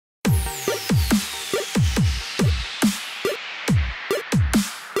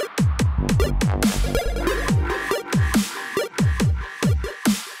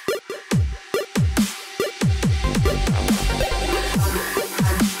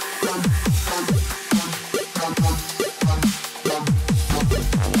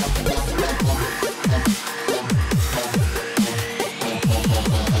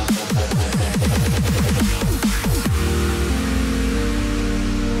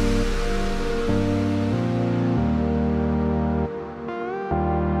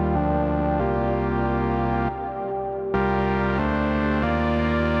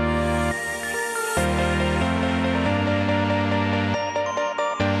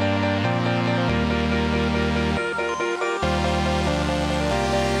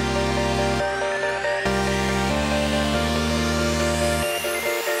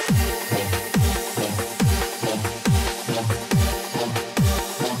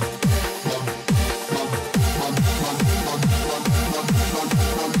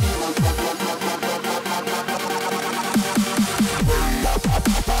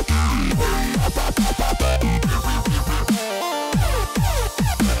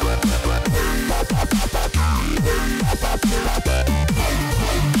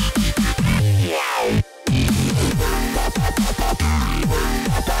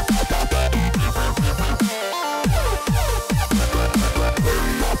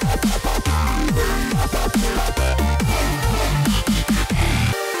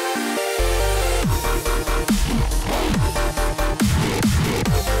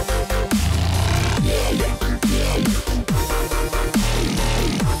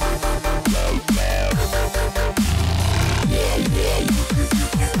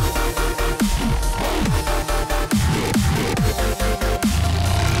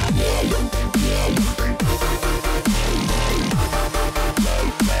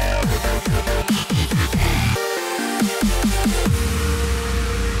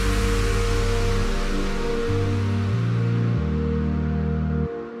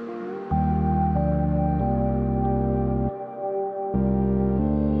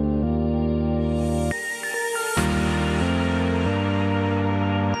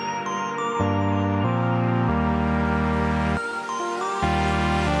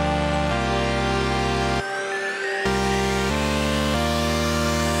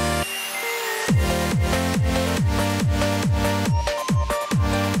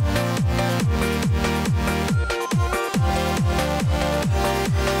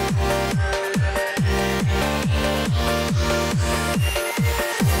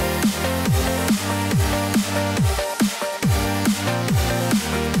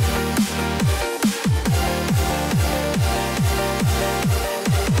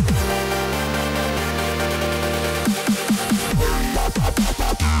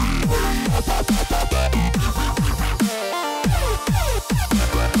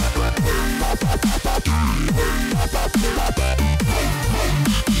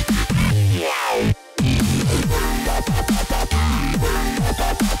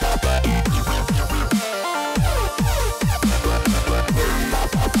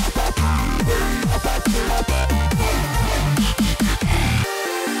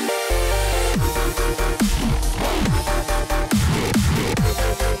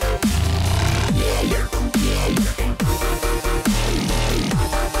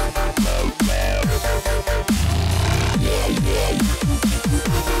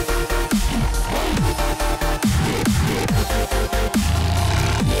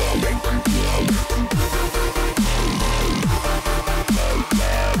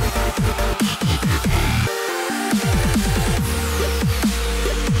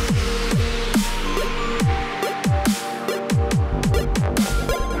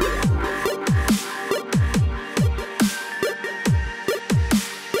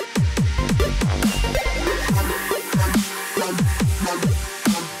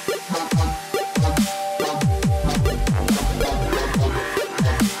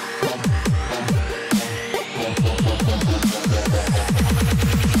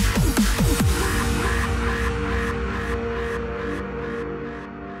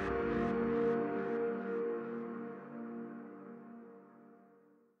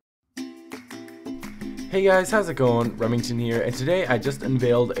Hey guys, how's it going? Remington here, and today I just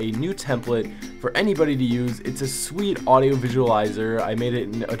unveiled a new template for anybody to use. It's a sweet audio visualizer. I made it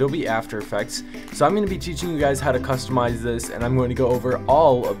in Adobe After Effects. So I'm going to be teaching you guys how to customize this, and I'm going to go over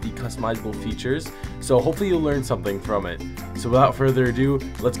all of the customizable features. So hopefully you'll learn something from it. So without further ado,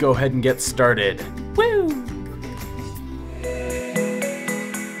 let's go ahead and get started. Woo!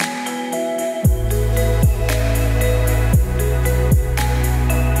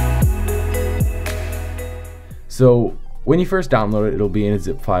 So when you first download it, it'll be in a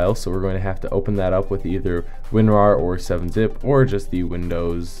zip file, so we're going to have to open that up with either WinRAR or 7-zip or just the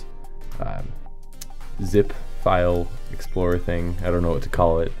Windows zip file explorer thing. I don't know what to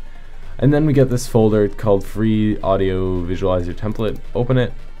call it. And then we get this folder called Free Audio Visualizer Template. Open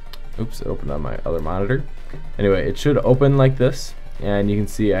it. Oops, it opened on my other monitor. Anyway, it should open like this, and you can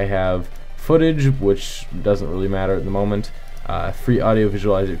see I have footage, which doesn't really matter at the moment. Free audio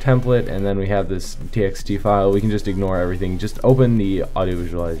visualizer template, and then we have this txt file. We can just ignore everything, just open the audio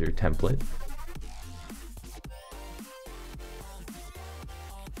visualizer template.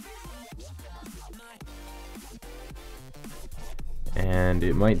 And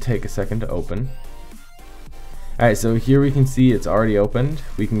it might take a second to open. Alright, so here we can see it's already opened.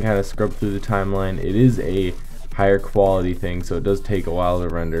 We can kind of scrub through the timeline. It is a higher quality thing, so it does take a while to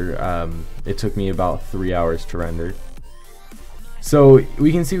render. It took me about 3 hours to render. So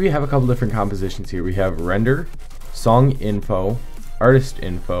we can see we have a couple different compositions here. We have render, song info, artist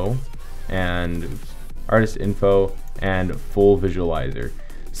info, and full visualizer.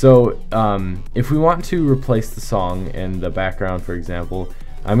 So if we want to replace the song in the background, for example,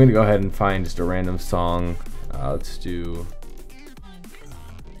 I'm going to go ahead and find just a random song. Let's do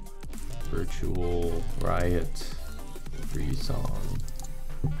Virtual Riot free song.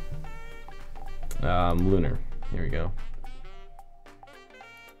 Lunar. Here we go.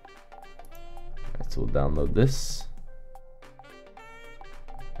 So we'll download this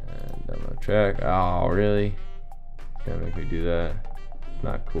and download track. Oh, really? It's gonna make me do that.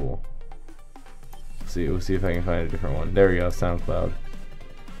 Not cool. We'll see if I can find a different one. There we go, SoundCloud.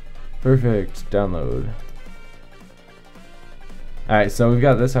 Perfect. Download. Alright, so we've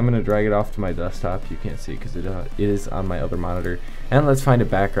got this. I'm gonna drag it off to my desktop. You can't see it because it is on my other monitor. And let's find a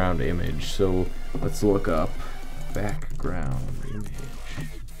background image. So let's look up background image.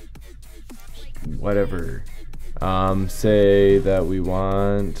 Whatever. Say that we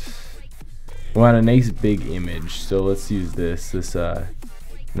want a nice big image, so let's use this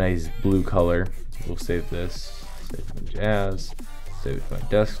nice blue color. We'll save this, save it in Jazz, save it to my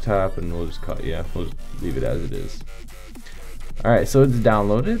desktop, and we'll just we'll just leave it as it is. Alright, so it's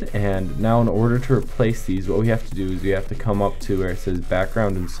downloaded, and now in order to replace these, what we have to do is we have to come up to where it says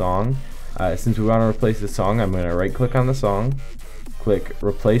background and song. Since we want to replace the song, I'm going to right click on the song, click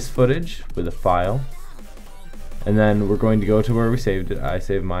replace footage with a file, and then we're going to go to where we saved it. I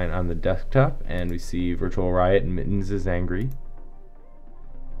saved mine on the desktop, and we see Virtual Riot and Mittens is Angry,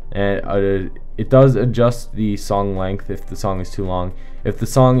 and it does adjust the song length if the song is too long. If the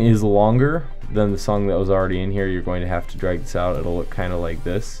song is longer than the song that was already in here, you're going to have to drag this out. It'll look kind of like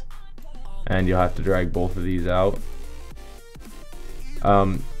this, and you'll have to drag both of these out.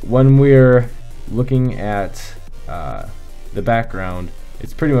 When we're looking at the background,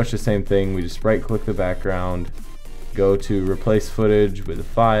 it's pretty much the same thing. We just right click the background, go to replace footage with a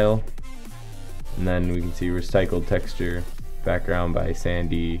file, and then we can see recycled texture background by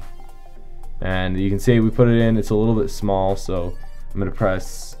Sandy, and you can see we put it in. It's a little bit small, so I'm going to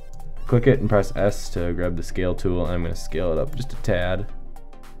click it and press S to grab the scale tool, and I'm going to scale it up just a tad.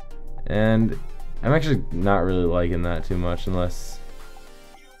 And I'm actually not really liking that too much, unless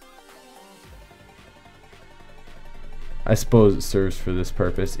I suppose it serves for this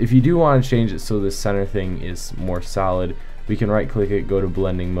purpose. If you do want to change it so the center thing is more solid, we can right click it, go to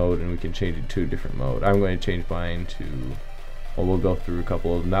blending mode, and we can change it to a different mode. I'm going to change mine to, well, we'll go through a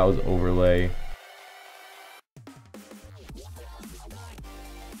couple of them. That was overlay.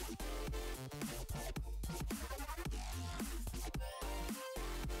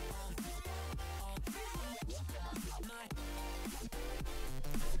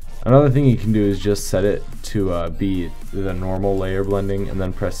 Another thing you can do is just set it to be the normal layer blending, and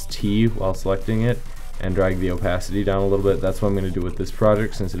then press T while selecting it and drag the opacity down a little bit. That's what I'm going to do with this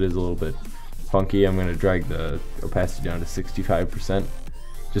project. Since it is a little bit funky, I'm going to drag the opacity down to 65%,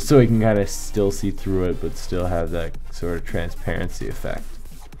 just so we can kind of still see through it but still have that sort of transparency effect.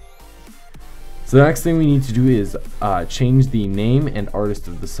 So the next thing we need to do is change the name and artist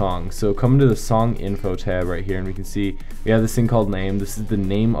of the song. So come to the song info tab right here, and we can see we have this thing called name. This is the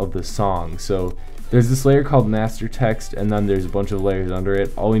name of the song. So there's this layer called master text, and then there's a bunch of layers under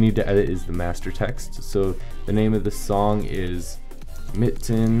it. All we need to edit is the master text. So the name of the song is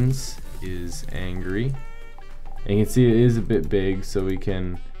Mittens is Angry. And you can see it is a bit big, so we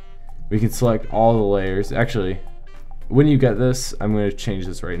can select all the layers. Actually, when you get this, I'm going to change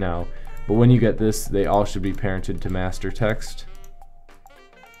this right now, but when you get this, they all should be parented to master text.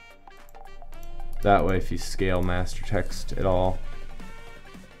 That way, if you scale master text at all,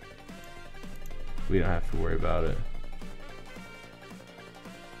 we don't have to worry about it.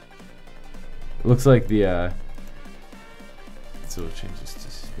 It looks like the so we'll change this to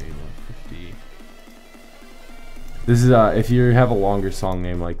scale 150. This is if you have a longer song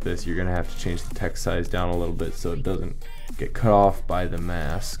name like this, you're gonna have to change the text size down a little bit so it doesn't get cut off by the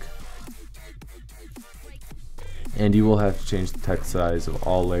mask. And you will have to change the text size of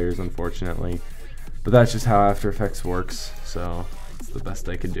all layers, unfortunately. But that's just how After Effects works, so it's the best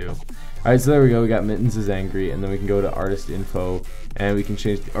I could do. Alright, so there we go, we got Mittens is Angry, and then we can go to Artist Info, and we can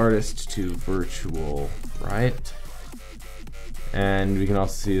change the artist to Virtual Riot. And we can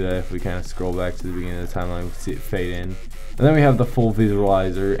also see that if we kind of scroll back to the beginning of the timeline, we can see it fade in. And then we have the full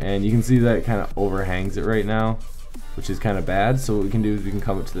visualizer, and you can see that it kind of overhangs it right now, which is kind of bad. So what we can do is we can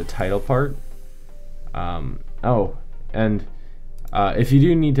come up to the title part. If you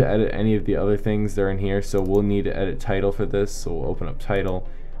do need to edit any of the other things, they're in here. So we'll need to edit title for this, so we'll open up title,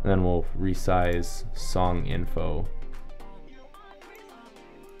 and then we'll resize song info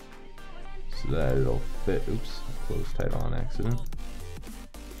so that it'll fit. Oops, I closed title on accident.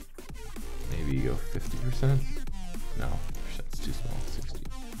 Maybe you go 50%. No, percent's too small. 60.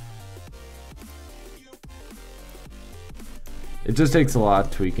 It just takes a lot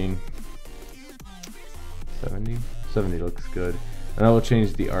of tweaking. 70. 70 looks good. And I will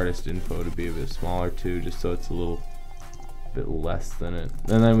change the artist info to be a bit smaller too, just so it's a little bit less than it.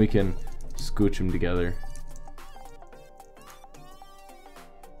 And then we can scooch them together.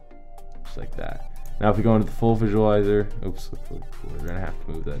 Just like that. Now if we go into the full visualizer, oops, we're gonna have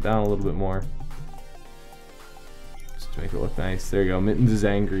to move that down a little bit more. Just to make it look nice. There you go, Mittens is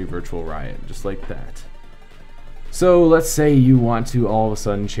Angry, Virtual Riot, just like that. So let's say you want to all of a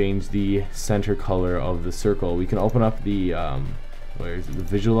sudden change the center color of the circle. We can open up the where is it,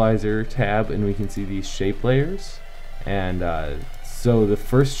 the visualizer tab, and we can see these shape layers. And so the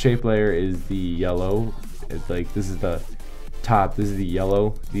first shape layer is the yellow. It's like this is the top, this is the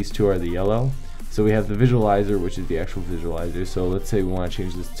yellow, these two are the yellow. So we have the visualizer, which is the actual visualizer. So let's say we want to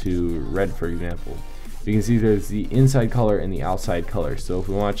change this to red, for example. You can see there's the inside color and the outside color. So if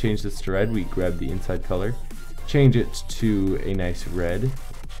we want to change this to red, we grab the inside color, change it to a nice red,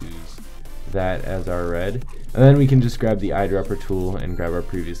 choose that as our red, and then we can just grab the eyedropper tool and grab our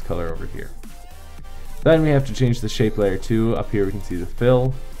previous color over here. Then we have to change the shape layer too. Up here we can see the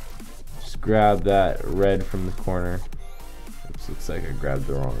fill. Just grab that red from the corner. Oops, looks like I grabbed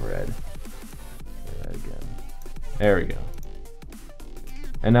the wrong red. Try that again. There we go.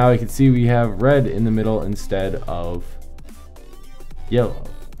 And now we can see we have red in the middle instead of yellow.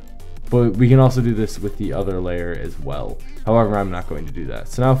 But we can also do this with the other layer as well. However, I'm not going to do that.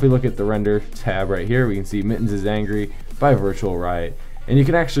 So now if we look at the render tab right here, we can see Mittens is Angry by Virtual Riot. And you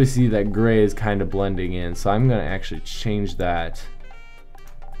can actually see that gray is kind of blending in. So I'm going to actually change that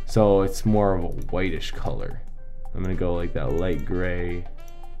so it's more of a whitish color. I'm going to go like that light gray,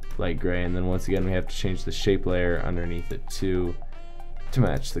 and then once again we have to change the shape layer underneath it too to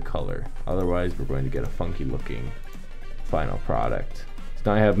match the color. Otherwise we're going to get a funky looking final product.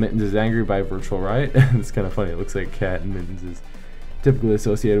 Now I have Mittens is Angry by Virtual Riot. It's kind of funny, it looks like a cat, and Mittens is typically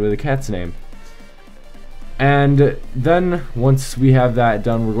associated with a cat's name. And then once we have that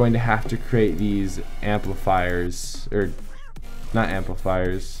done, we're going to have to create these amplifiers, or not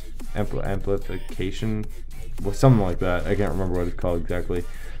amplifiers, amplification, well, something like that. I can't remember what it's called exactly.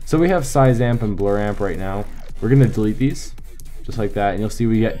 So we have size amp and blur amp right now. We're going to delete these, just like that, and you'll see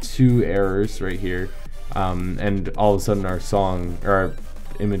we get 2 errors right here. And all of a sudden our song, or our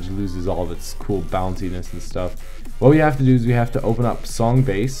image loses all of its cool bounciness and stuff. What we have to do is we have to open up song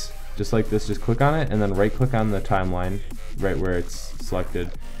base, just like this, just click on it, and then right click on the timeline, right where it's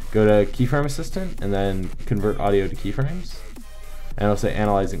selected. Go to keyframe assistant, and then convert audio to keyframes. And it'll say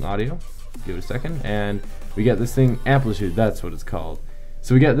analyzing audio. Give it a second, and we get this thing, amplitude, that's what it's called.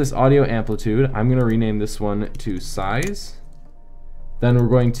 So we get this audio amplitude. I'm going to rename this one to size. Then we're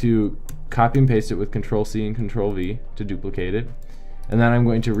going to copy and paste it with Control-C and Control-V to duplicate it. And then I'm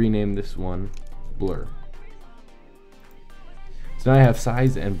going to rename this one blur. So now I have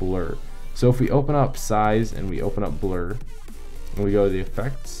size and blur. So if we open up size and we open up blur, and we go to the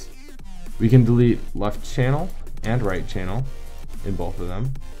effects, we can delete left channel and right channel in both of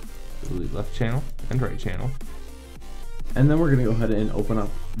them. Delete left channel and right channel. And then we're gonna go ahead and open up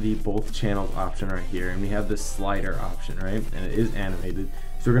the both channels option right here, and we have this slider option, right? And it is animated.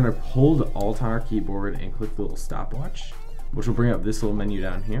 So we're gonna hold Alt on our keyboard and click the little stopwatch, which will bring up this little menu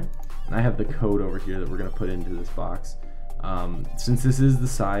down here. And I have the code over here that we're gonna put into this box. Since this is the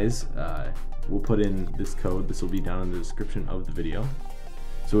size, we'll put in this code. This will be down in the description of the video.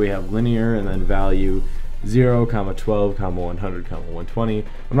 So we have linear and then value 0, 12, 100, 120.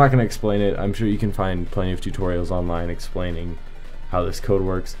 I'm not going to explain it. I'm sure you can find plenty of tutorials online explaining how this code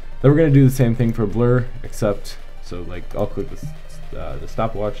works. Then we're going to do the same thing for blur, except, so like I'll click the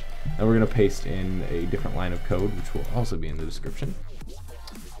stopwatch, and we're going to paste in a different line of code, which will also be in the description.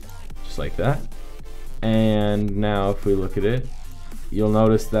 Just like that. And now if we look at it, you'll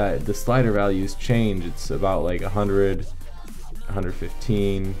notice that the slider values change. It's about like 100,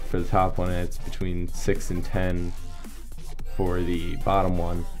 115 for the top one, and it's between 6 and 10 for the bottom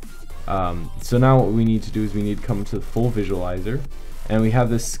one. So now what we need to do is we need to come to the full visualizer, and we have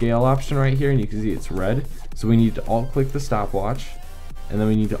this scale option right here, and you can see it's red. So we need to alt click the stopwatch, and then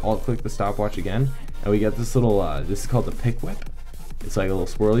we need to alt click the stopwatch again, and we get this little this is called the pick whip. It's like a little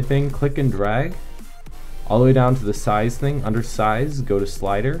swirly thing. Click and drag all the way down to the size thing. Under size, go to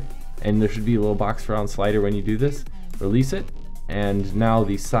slider, and there should be a little box around slider when you do this. Release it, and now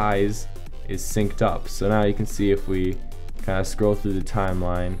the size is synced up. So now you can see if we kind of scroll through the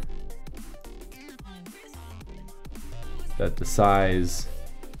timeline that the size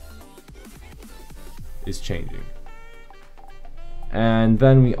is changing. And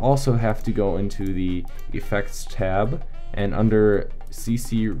then we also have to go into the effects tab, and under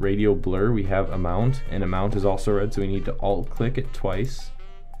CC radial blur we have amount, and amount is also red, so we need to alt click it twice,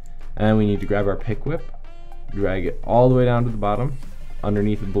 and then we need to grab our pick whip, drag it all the way down to the bottom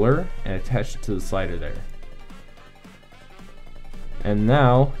underneath the blur, and attach it to the slider there. And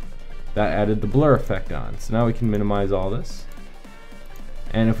now that added the blur effect on. So now we can minimize all this,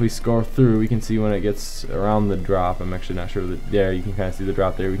 and if we scroll through, we can see when it gets around the drop, I'm actually not sure that there, you can kind of see the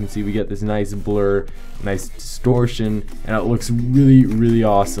drop there. We can see we get this nice blur, nice distortion, and it looks really, really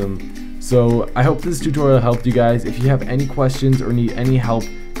awesome. So I hope this tutorial helped you guys. If you have any questions or need any help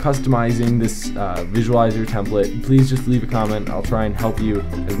customizing this visualizer template, please just leave a comment. I'll try and help you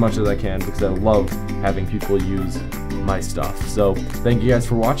as much as I can, because I love having people use my stuff. So thank you guys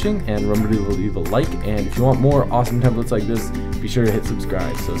for watching, and remember to leave a like, and if you want more awesome templates like this, be sure to hit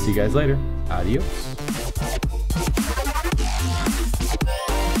subscribe. So see you guys later. Adios.